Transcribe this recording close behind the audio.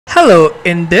Hello,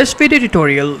 in this video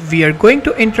tutorial we are going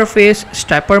to interface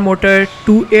stepper motor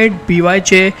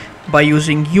 28BYJ by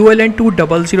using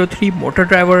ULN2003 motor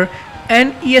driver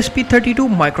and ESP32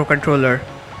 microcontroller.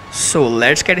 So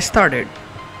let's get started.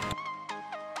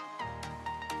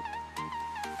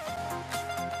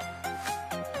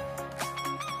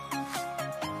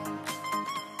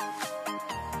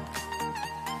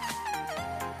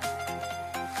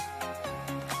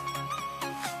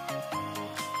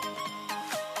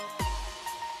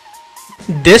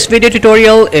 This video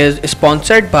tutorial is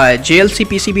sponsored by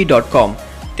jlcpcb.com.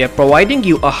 They are providing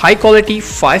you a high quality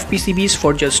 5 PCBs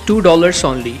for just $2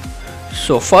 only.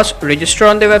 So first register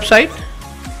on their website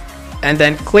and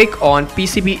then click on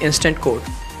PCB Instant Code.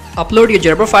 Upload your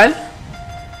Gerber file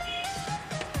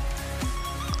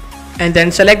and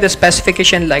then select the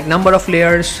specification like number of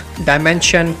layers,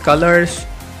 dimension, colors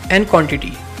and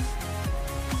quantity.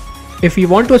 If you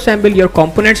want to assemble your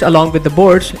components along with the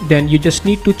boards, then you just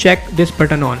need to check this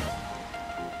button on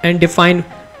and define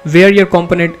where your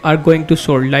components are going to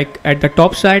solder, like at the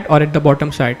top side or at the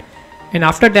bottom side. And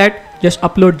after that, just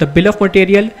upload the bill of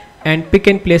material and pick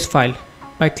and place file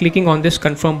by clicking on this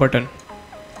confirm button.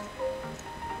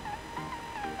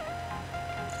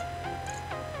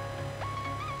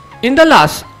 In the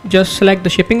last, just select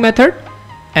the shipping method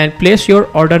and place your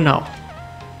order now.